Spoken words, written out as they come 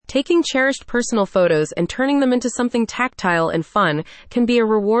Taking cherished personal photos and turning them into something tactile and fun can be a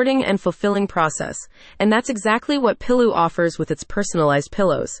rewarding and fulfilling process, and that's exactly what Pillow offers with its personalized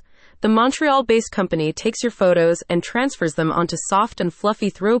pillows. The Montreal-based company takes your photos and transfers them onto soft and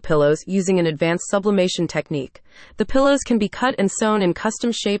fluffy throw pillows using an advanced sublimation technique. The pillows can be cut and sewn in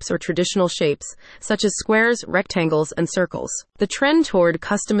custom shapes or traditional shapes, such as squares, rectangles, and circles. The trend toward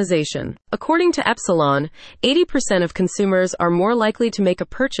customization. According to Epsilon, 80% of consumers are more likely to make a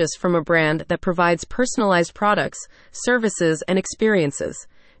purchase from a brand that provides personalized products, services, and experiences.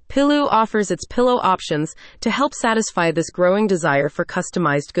 Pillow offers its pillow options to help satisfy this growing desire for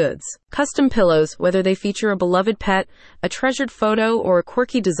customized goods. Custom pillows, whether they feature a beloved pet, a treasured photo, or a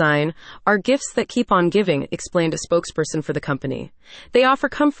quirky design, are gifts that keep on giving, explained a spokesperson for the company. They offer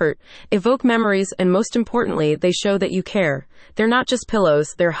comfort, evoke memories, and most importantly, they show that you care. They're not just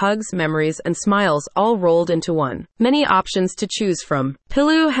pillows, they're hugs, memories, and smiles all rolled into one. Many options to choose from.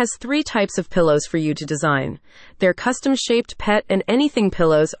 Pillow has 3 types of pillows for you to design. Their custom-shaped pet and anything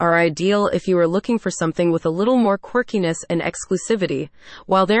pillows are ideal if you are looking for something with a little more quirkiness and exclusivity,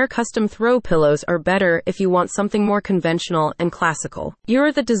 while their custom throw pillows are better if you want something more conventional and classical.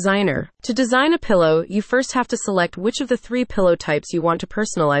 You're the designer. To design a pillow, you first have to select which of the 3 pillow types you want to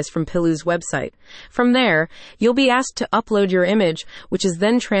personalize from Pillow's website. From there, you'll be asked to upload your image, which is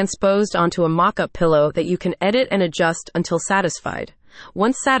then transposed onto a mock-up pillow that you can edit and adjust until satisfied.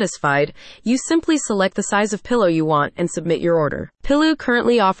 Once satisfied, you simply select the size of pillow you want and submit your order. Pillow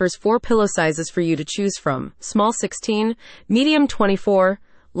currently offers 4 pillow sizes for you to choose from: small 16, medium 24,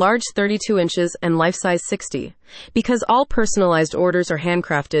 large 32 inches, and life size 60. Because all personalized orders are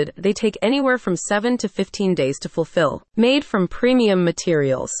handcrafted, they take anywhere from 7 to 15 days to fulfill. Made from premium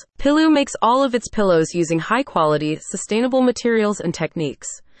materials. Pillow makes all of its pillows using high-quality, sustainable materials and techniques.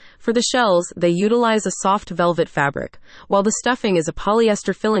 For the shells, they utilize a soft velvet fabric, while the stuffing is a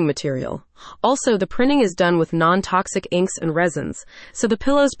polyester filling material. Also, the printing is done with non-toxic inks and resins, so the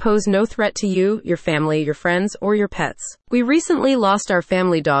pillows pose no threat to you, your family, your friends, or your pets. We recently lost our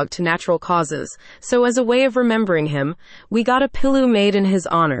family dog to natural causes, so as a way of remembering him, we got a pillow made in his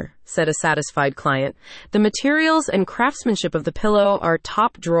honor, said a satisfied client. The materials and craftsmanship of the pillow are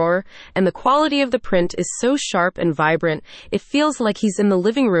top drawer, and the quality of the print is so sharp and vibrant, it feels like he's in the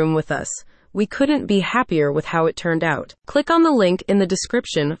living room with us. We couldn't be happier with how it turned out. Click on the link in the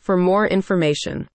description for more information.